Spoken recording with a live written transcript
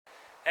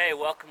Hey,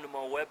 welcome to my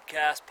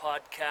webcast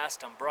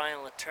podcast. I'm Brian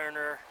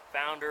LaTurner,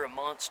 founder of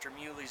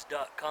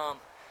MonsterMuleys.com.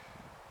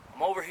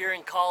 I'm over here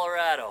in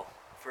Colorado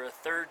for a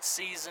third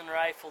season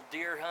rifle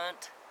deer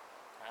hunt.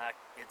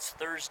 It's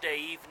Thursday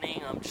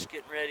evening. I'm just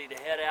getting ready to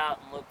head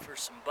out and look for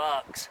some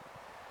bucks.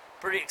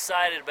 Pretty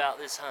excited about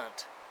this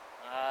hunt.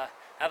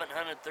 Haven't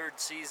hunted third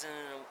season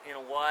in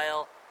a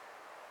while,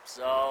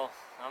 so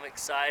I'm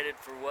excited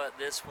for what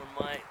this one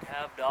might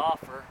have to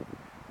offer.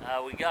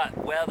 We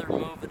got weather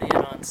moving in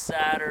on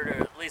Saturday,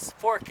 or at least the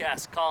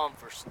forecast calling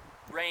for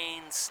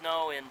rain,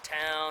 snow in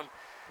town,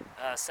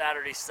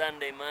 Saturday,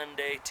 Sunday,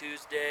 Monday,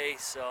 Tuesday,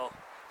 so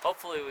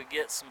hopefully we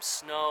get some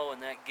snow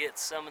and that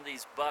gets some of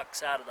these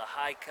bucks out of the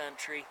high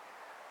country.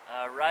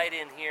 Right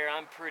in here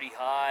I'm pretty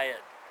high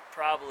at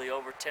probably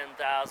over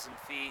 10,000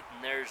 feet,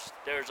 and there's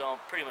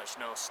pretty much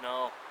no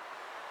snow.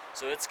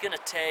 So it's gonna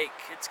take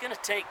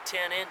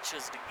 10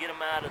 inches to get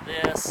them out of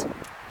this,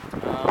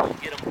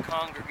 get them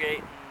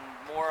congregating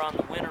more on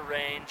the winter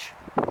range.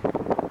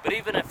 But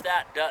even if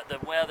the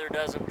weather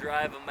doesn't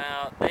drive them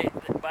out,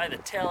 by the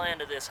tail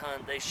end of this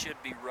hunt they should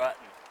be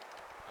rutting.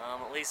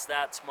 At least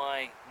that's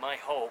my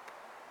hope.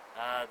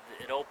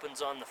 It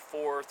opens on the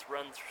 4th,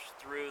 runs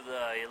through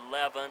the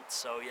 11th.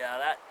 So yeah,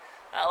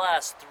 that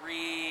lasts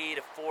 3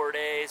 to 4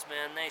 days,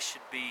 man. They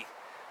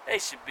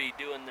should be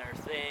doing their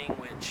thing,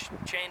 which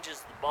changes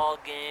the ball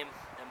game.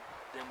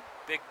 Them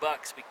big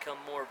bucks become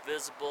more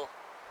visible,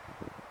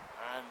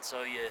 and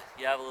so you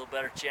have a little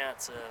better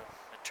chance of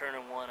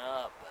turning one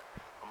up. But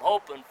I'm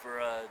hoping for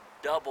a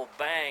double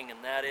bang,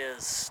 and that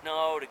is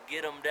snow to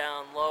get them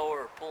down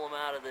lower, or pull them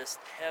out of this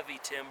heavy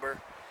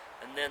timber,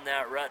 and then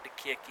that rut to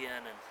kick in,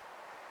 and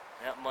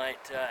that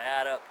might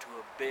add up to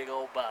a big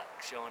old buck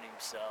showing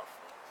himself.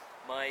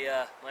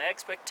 My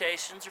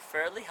expectations are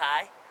fairly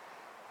high.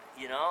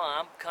 You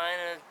know,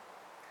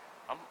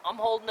 I'm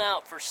holding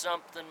out for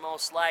something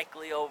most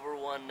likely over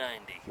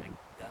 190.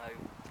 I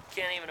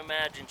can't even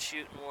imagine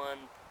shooting one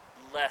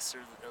a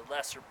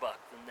lesser buck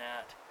than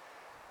that.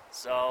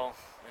 So,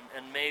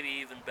 and maybe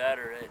even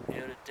better, it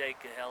would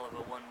take a hell of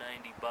a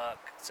 190 buck,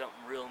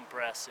 something real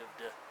impressive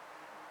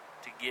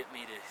to get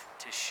me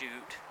to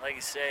shoot. Like I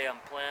say,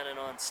 I'm planning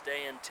on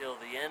staying till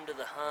the end of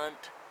the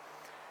hunt,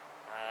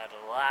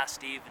 the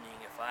last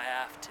evening if I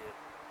have to.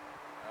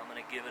 I'm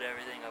going to give it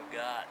everything I've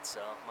got, so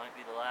it might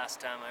be the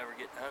last time I ever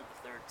get to hunt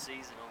the third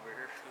season over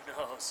here, who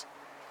knows.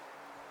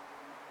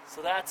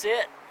 So that's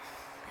it.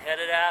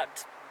 Headed out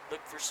to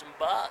look for some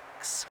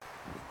bucks.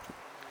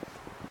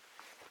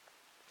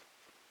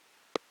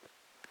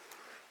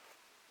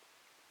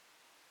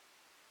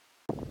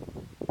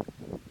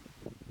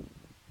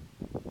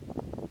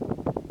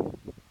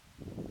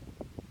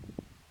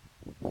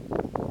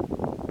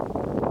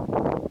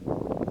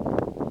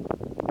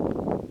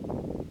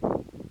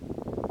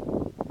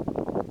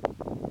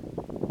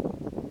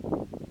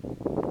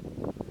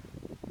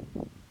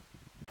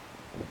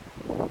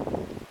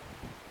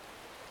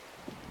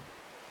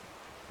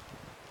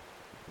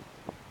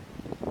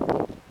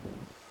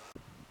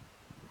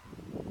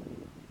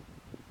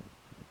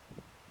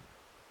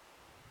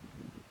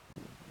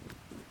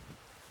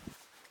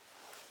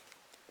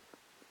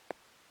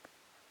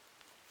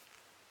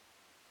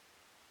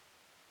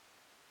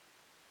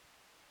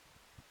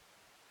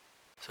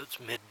 So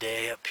it's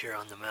midday up here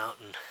on the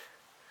mountain.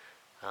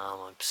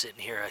 I'm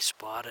sitting here. I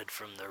spotted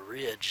from the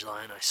ridge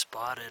line, I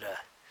spotted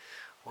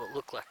what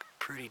looked like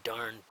a pretty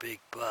darn big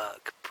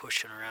buck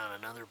pushing around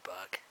another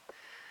buck.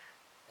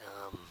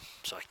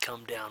 So I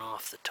come down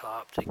off the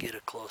top to get a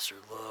closer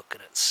look,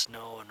 and it's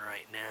snowing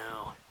right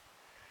now.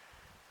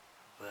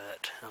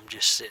 But I'm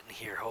just sitting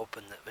here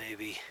hoping that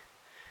maybe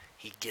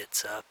he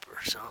gets up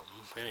or something.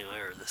 Anyway,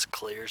 or this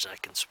clears, I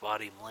can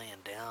spot him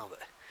laying down.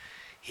 But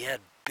he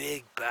had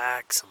big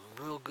backs and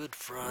real good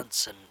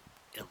fronts, and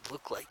it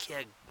looked like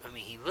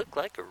he looked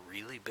like a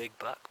really big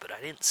buck, but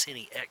I didn't see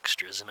any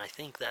extras, and I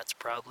think that's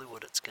probably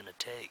what it's going to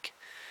take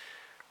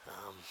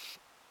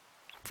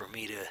for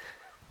me to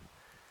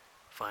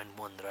find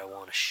one that I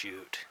want to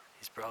shoot.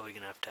 He's probably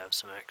going to have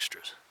some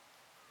extras.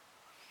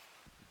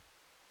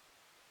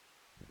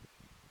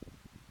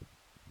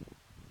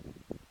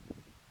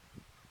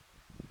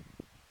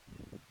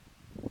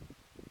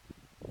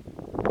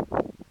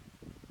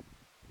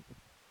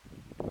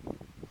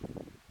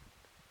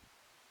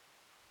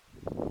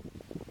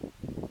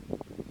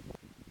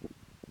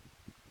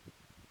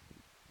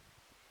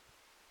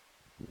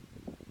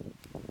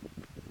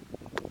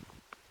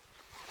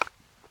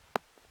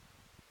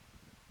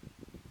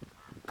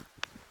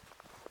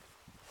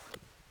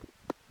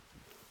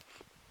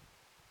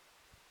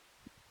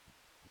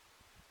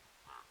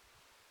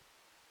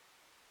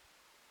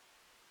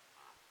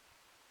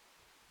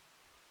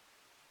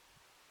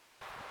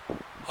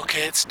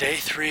 Okay, it's day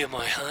 3 of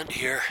my hunt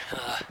here.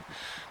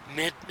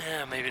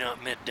 Maybe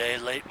not midday,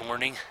 late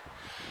morning.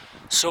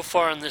 So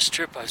far on this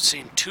trip I've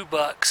seen 2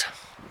 bucks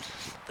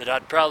that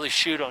I'd probably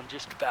shoot on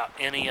just about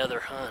any other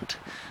hunt.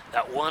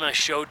 That one I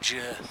showed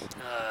you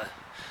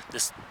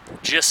this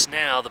just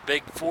now, the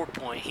big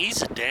 4-point,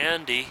 he's a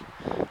dandy.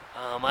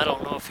 I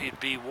don't know if he'd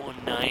be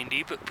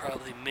 190, but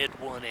probably mid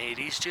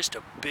 180s. Just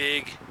a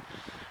big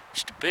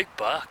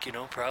buck, you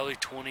know, probably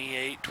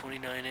 28,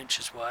 29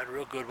 inches wide,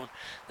 real good one.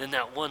 Then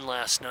that one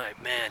last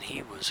night, man,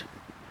 he was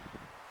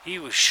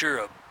sure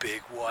a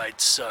big wide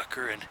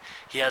sucker, and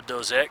he had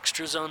those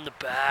extras on the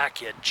back.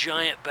 He had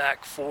giant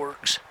back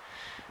forks,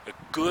 a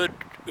good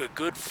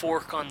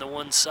fork on the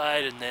one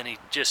side, and then he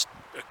just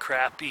a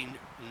crappy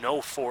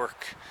no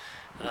fork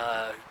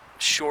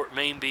short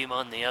main beam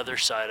on the other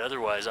side.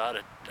 Otherwise I'd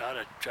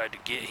have tried to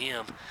get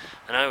him,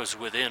 and I was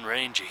within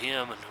range of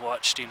him and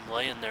watched him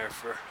laying there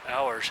for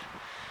hours.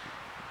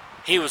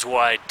 He was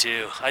wide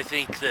too. I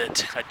think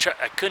that I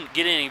couldn't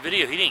get any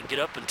video. He didn't get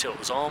up until it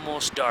was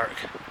almost dark,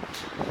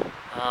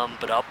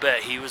 but I'll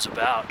bet he was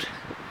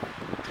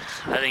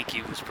I think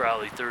he was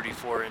probably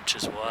 34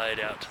 inches wide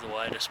out to the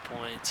widest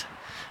points,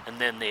 and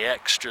then the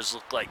extras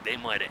looked like they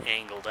might have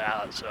angled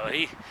out. So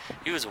he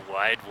was a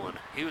wide one.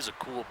 He was a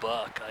cool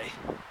buck. I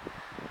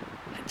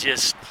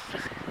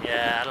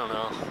don't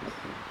know.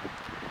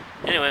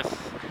 Anyway,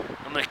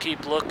 I'm gonna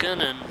keep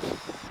looking, and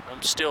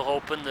I'm still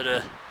hoping that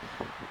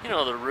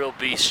the real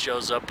beast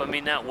shows up. I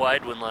mean, that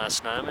wide one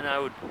last night,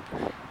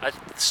 I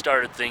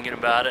started thinking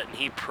about it, and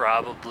he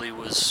probably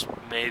was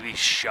maybe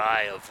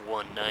shy of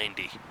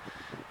 190,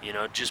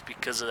 just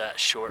because of that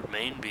short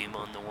main beam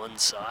on the one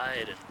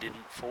side and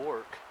didn't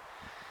fork.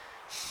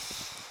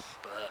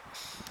 But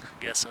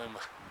I guess I'm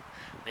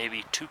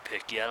maybe too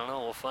picky. I don't know.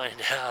 We'll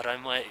find out. I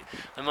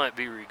might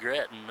be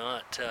regretting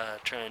not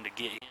trying to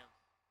get him.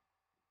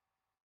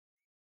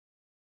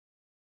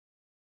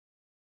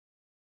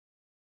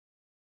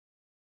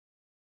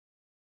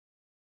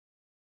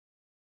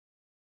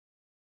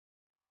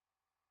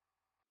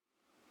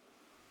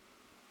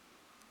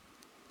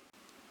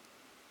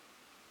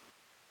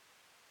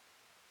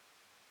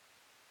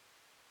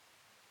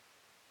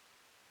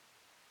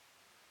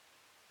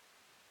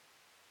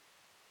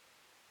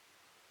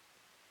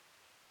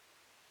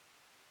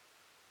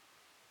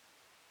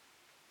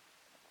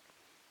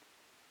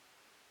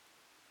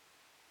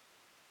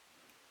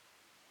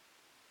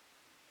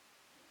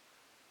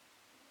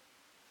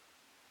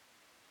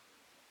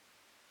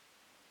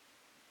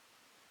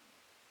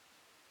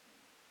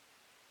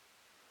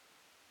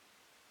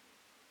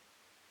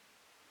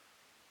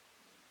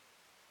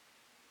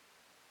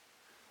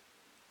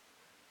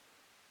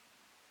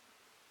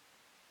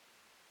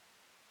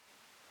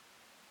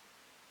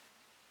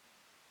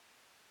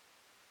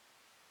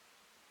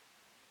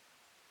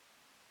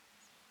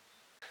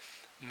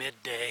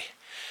 Midday,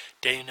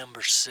 day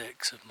number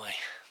 6 of my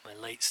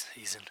late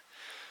season,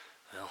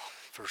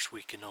 first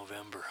week in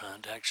November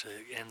hunt. Actually,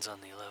 it ends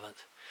on the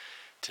 11th.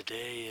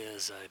 Today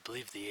is, I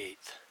believe, the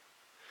 8th.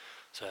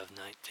 So I have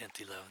 9th,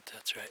 10th, 11th,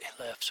 that's right,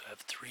 left. So I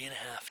have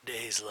 3.5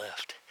 days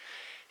left.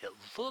 It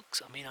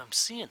looks, I'm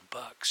seeing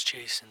bucks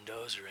chasing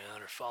does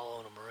around or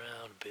following them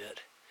around a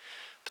bit.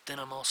 But then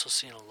I'm also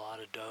seeing a lot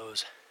of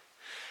does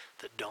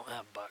that don't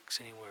have bucks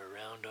anywhere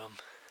around them.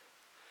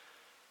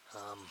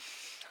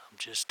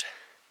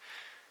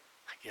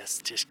 I guess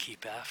just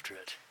keep after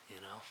it,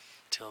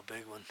 until a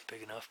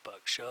big enough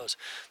buck shows.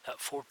 That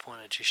 4-point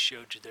I just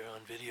showed you there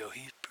on video,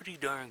 he's a pretty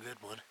darn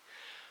good one.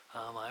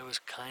 I was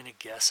kind of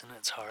guessing.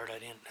 It's hard. I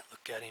didn't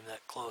look at him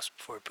that close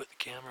before I put the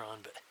camera on,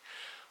 but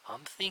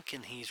I'm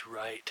thinking he's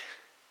right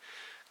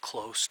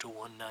close to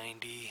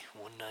 190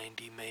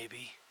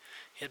 maybe.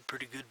 He had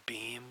pretty good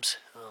beams.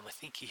 I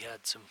think he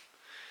had some,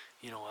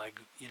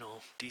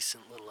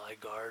 decent little eye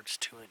guards,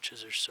 2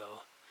 inches or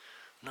so.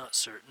 Not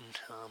certain.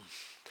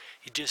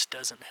 He just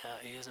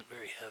he isn't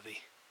very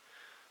heavy.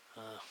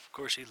 Of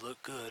course, he'd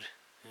look good,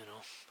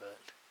 but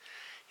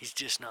he's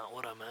just not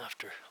what I'm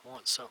after. I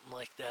want something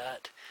like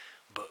that,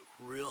 but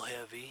real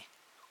heavy,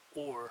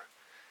 or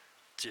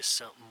just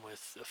something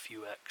with a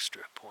few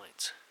extra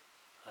points.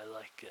 I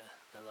like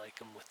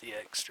them with the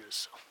extras.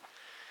 So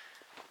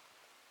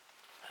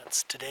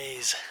that's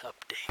today's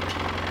update.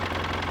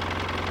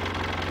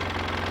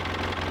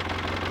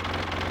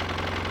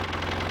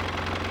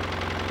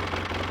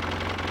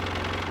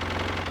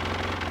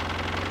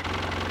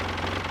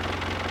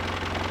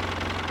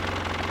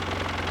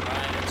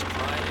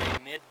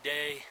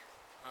 Midday,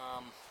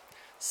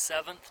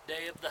 7th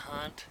day of the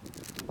hunt.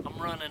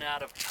 I'm running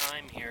out of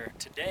time here.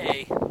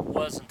 Today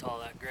wasn't all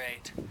that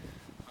great.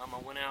 I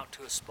went out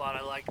to a spot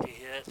I like to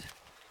hit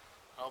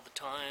all the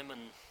time,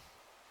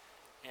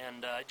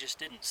 and I just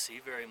didn't see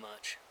very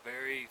much.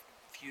 Very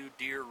few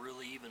deer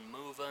really even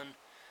moving.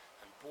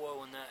 And boy,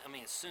 when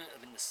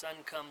the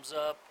sun comes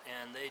up,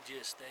 and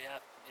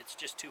it's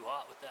just too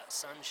hot with that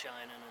sun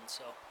shining, and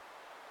so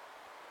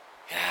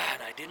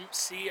and I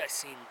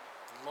seen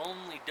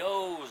lonely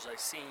does. I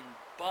seen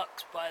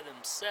bucks by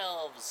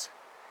themselves.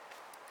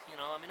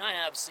 I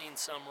have seen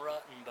some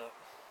rutting, but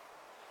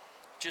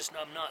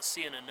I'm not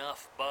seeing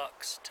enough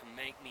bucks to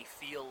make me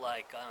feel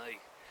like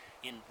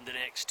in the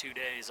next 2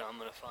 days I'm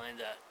gonna find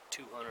that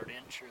 200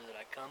 incher that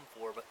I come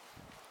for. But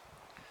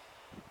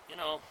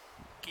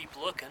keep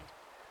looking.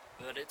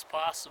 but it's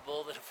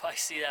possible that if I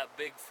see that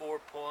big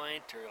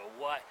 4-point or a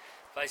white,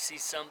 if I see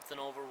something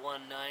over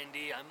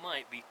 190, I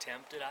might be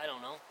tempted. I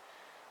don't know.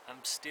 I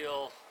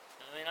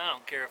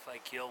don't care if I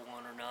kill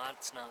one or not.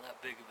 It's not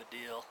that big of a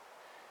deal.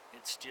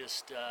 It's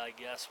just, I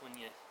guess when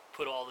you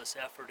put all this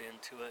effort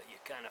into it, you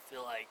kind of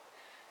feel like,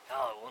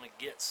 oh, I want to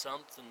get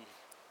something,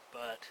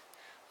 but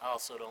I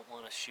also don't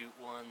want to shoot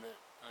one that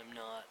I'm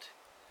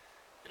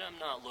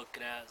not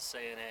looking at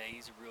saying, hey,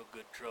 he's a real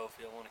good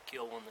trophy. I want to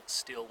kill one that's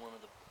still one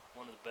of the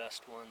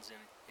best ones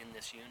in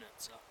this unit.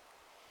 So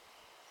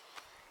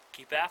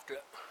keep after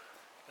it.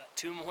 Got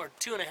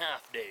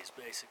 2.5 days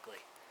basically.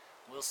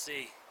 We'll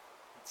see.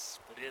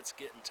 But it's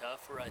getting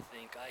tougher, I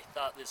think. I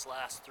thought this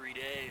last 3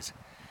 days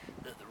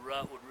that the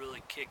rut would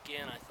really kick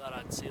in. I thought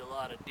I'd see a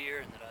lot of deer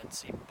and that I'd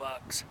see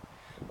bucks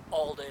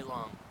all day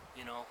long.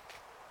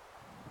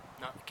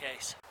 Not the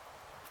case.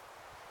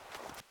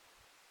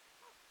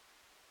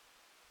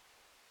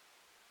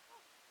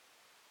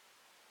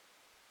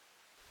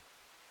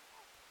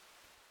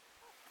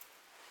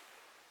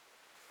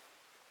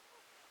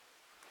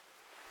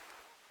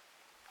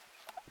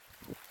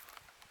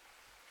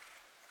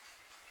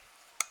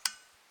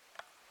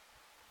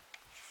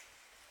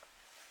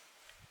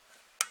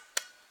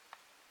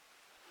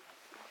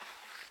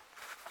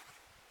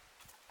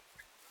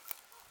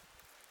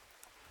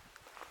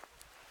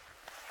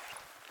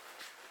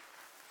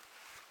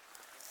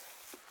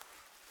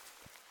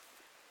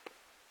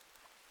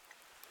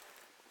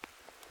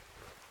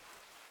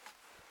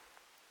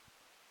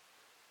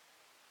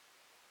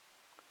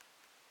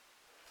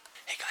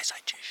 Hey guys,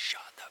 I just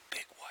shot that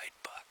big white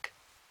buck.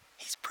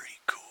 He's pretty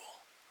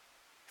cool.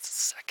 It's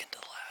the second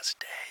to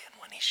last day,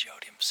 and when he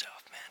showed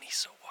himself, man, he's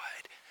so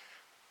wide.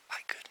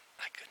 I couldn't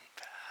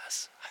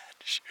pass. I had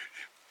to shoot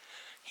him.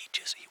 He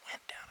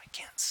went down. I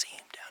can't see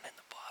him down in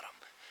the bottom.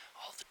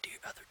 All the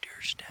other deer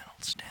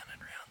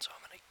standing around, so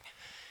I'm gonna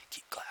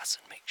keep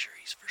glassing, make sure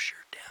he's for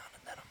sure down,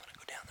 and then I'm gonna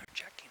go down there and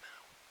check him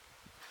out.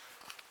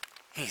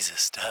 He's a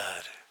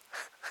stud.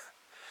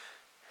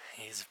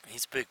 He's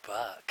a big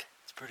buck.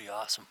 It's pretty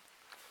awesome.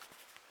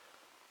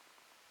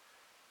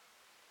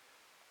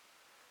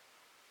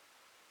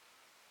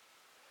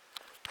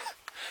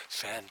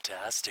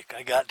 Fantastic.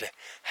 I got to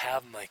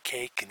have my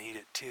cake and eat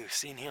it too.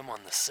 Seen him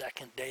on the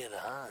second day of the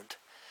hunt.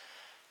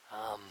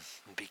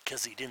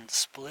 Because he didn't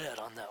split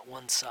on that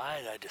one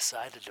side, I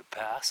decided to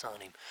pass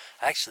on him.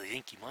 I actually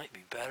think he might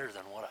be better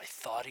than what I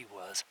thought he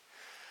was.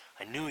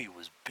 I knew he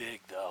was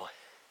big though.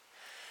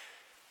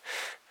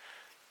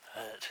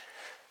 But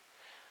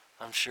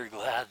I'm sure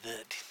glad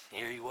that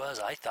here he was.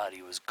 I thought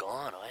he was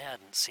gone. I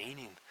hadn't seen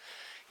him,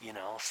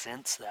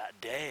 since that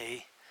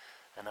day.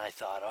 And I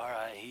thought, all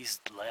right, he's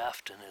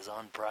left and is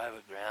on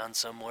private ground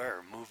somewhere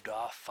or moved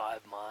off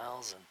 5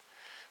 miles. And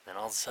then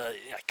all of a sudden,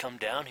 I come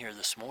down here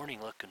this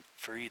morning looking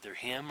for either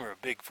him or a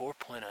big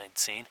 4-point I'd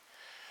seen.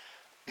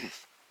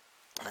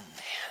 And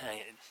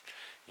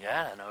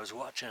I was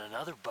watching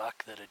another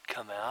buck that had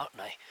come out,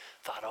 and I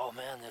thought, oh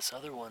man, this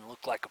other one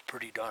looked like a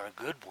pretty darn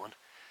good one.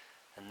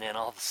 And then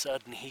all of a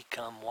sudden, he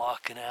come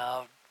walking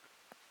out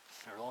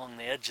along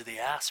the edge of the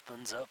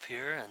aspens up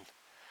here, and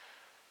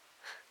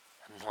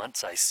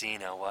once I seen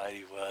how wide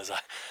he was,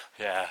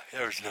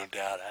 there was no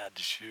doubt I had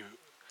to shoot.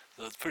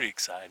 So it's pretty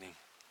exciting.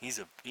 He's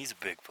a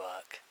big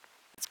buck.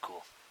 It's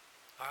cool.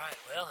 All right,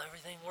 well,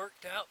 everything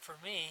worked out for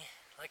me.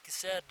 Like I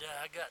said,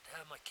 I got to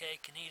have my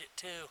cake and eat it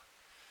too.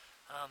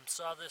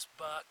 Saw this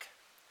buck.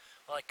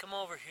 Well, I come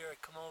over here.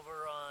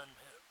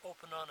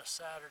 Opened on a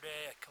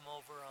Saturday. I come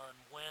over on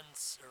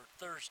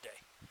Thursday.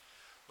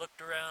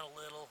 Looked around a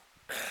little.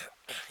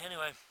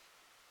 Anyway.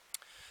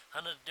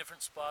 Hunted a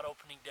different spot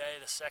opening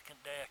day. The second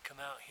day I come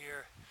out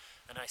here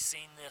and I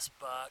seen this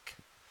buck,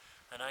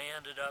 and I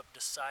ended up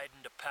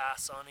deciding to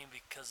pass on him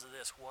because of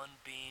this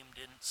one beam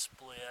didn't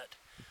split.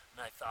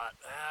 And I thought,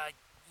 I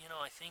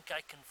think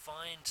I can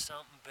find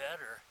something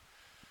better.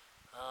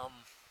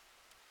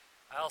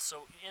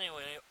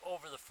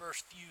 Over the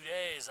first few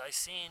days I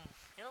seen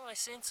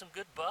some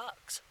good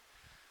bucks.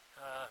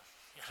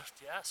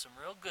 Some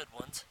real good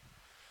ones.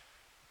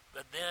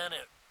 But then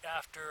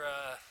after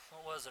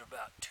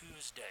about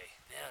Tuesday,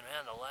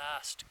 man, the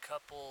last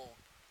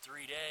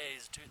 3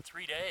 days,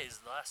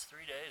 the last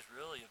 3 days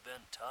really have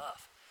been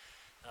tough.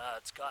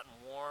 It's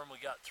gotten warm.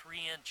 We got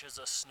 3 inches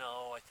of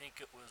snow. I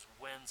think it was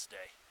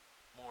Wednesday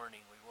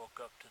morning we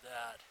woke up to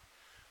that.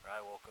 Or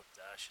I woke up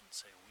to that. I shouldn't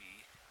say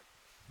we.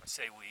 I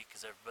say we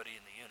because everybody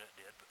in the unit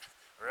did,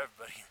 or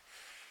everybody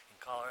in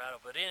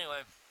Colorado. But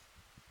anyway,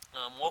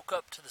 woke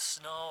up to the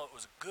snow. It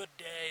was a good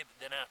day,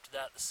 but then after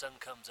that the sun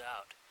comes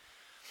out.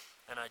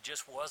 And I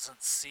just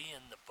wasn't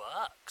seeing the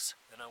bucks,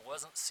 and I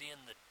wasn't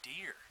seeing the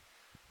deer.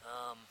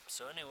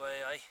 So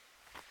anyway, I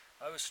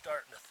was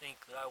starting to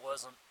think that I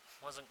wasn't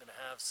going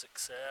to have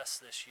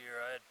success this year.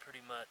 I had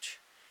pretty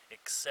much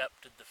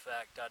accepted the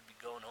fact I'd be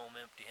going home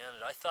empty-handed.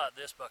 I thought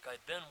this buck,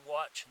 I'd been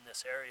watching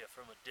this area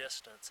from a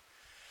distance,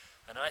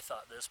 and I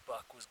thought this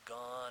buck was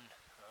gone.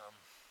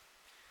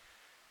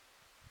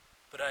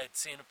 But I had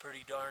seen a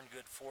pretty darn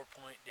good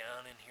 4-point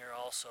down in here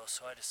also,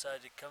 so I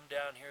decided to come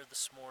down here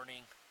this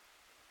morning.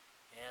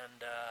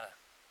 and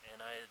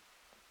I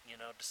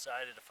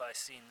decided if I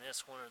seen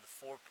this one or the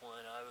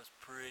 4-point, I was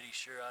pretty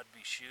sure I'd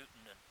be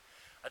shooting, and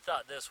I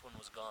thought this one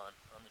was gone.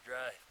 On the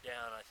drive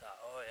down, I thought,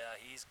 oh yeah,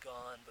 he's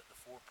gone, but the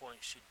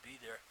 4-point should be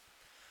there.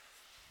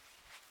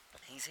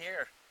 He's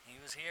here. He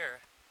was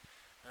here.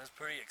 It was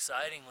pretty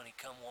exciting when he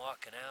come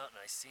walking out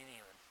and I seen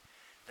him, and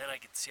then I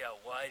could see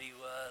how wide he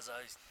was.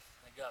 I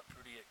got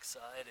pretty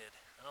excited.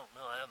 I don't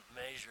know, I haven't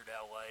measured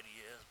how wide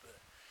he is, but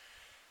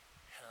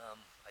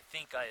I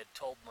think I had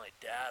told my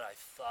dad I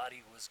thought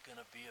he was going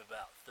to be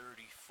about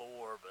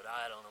 34, but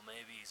I don't know,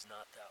 maybe he's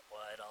not that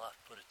wide. I'll have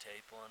to put a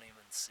tape on him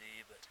and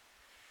see, but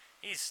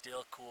he's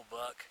still a cool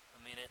buck.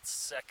 I mean, it's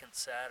second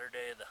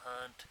Saturday of the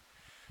hunt.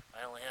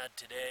 I only had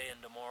today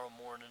and tomorrow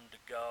morning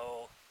to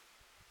go.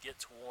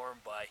 Gets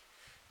warm by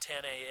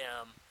 10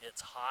 a.m.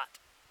 It's hot,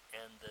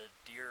 and the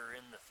deer are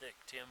in the thick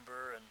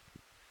timber, and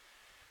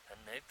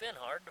they've been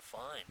hard to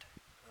find.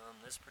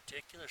 This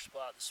particular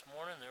spot this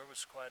morning, there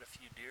was quite a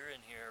few deer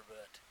in here,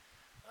 but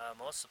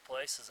most of the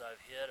places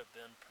I've hit have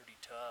been pretty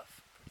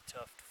tough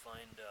to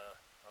find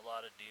a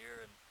lot of deer,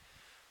 and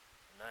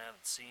I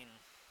haven't seen,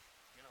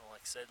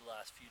 like I said, the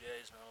last few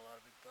days, not a lot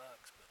of big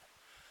bucks, but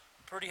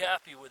I'm pretty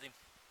happy with him.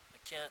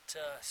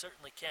 I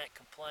certainly can't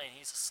complain.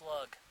 He's a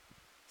slug,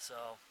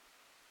 so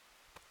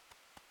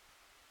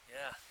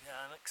yeah,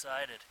 I'm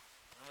excited.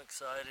 I'm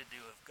excited to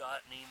have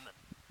gotten him, and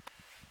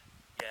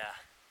yeah,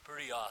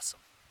 pretty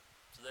awesome.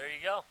 So there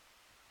you go.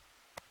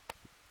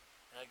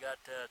 I got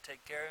to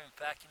take care of him and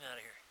pack him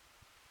out of here.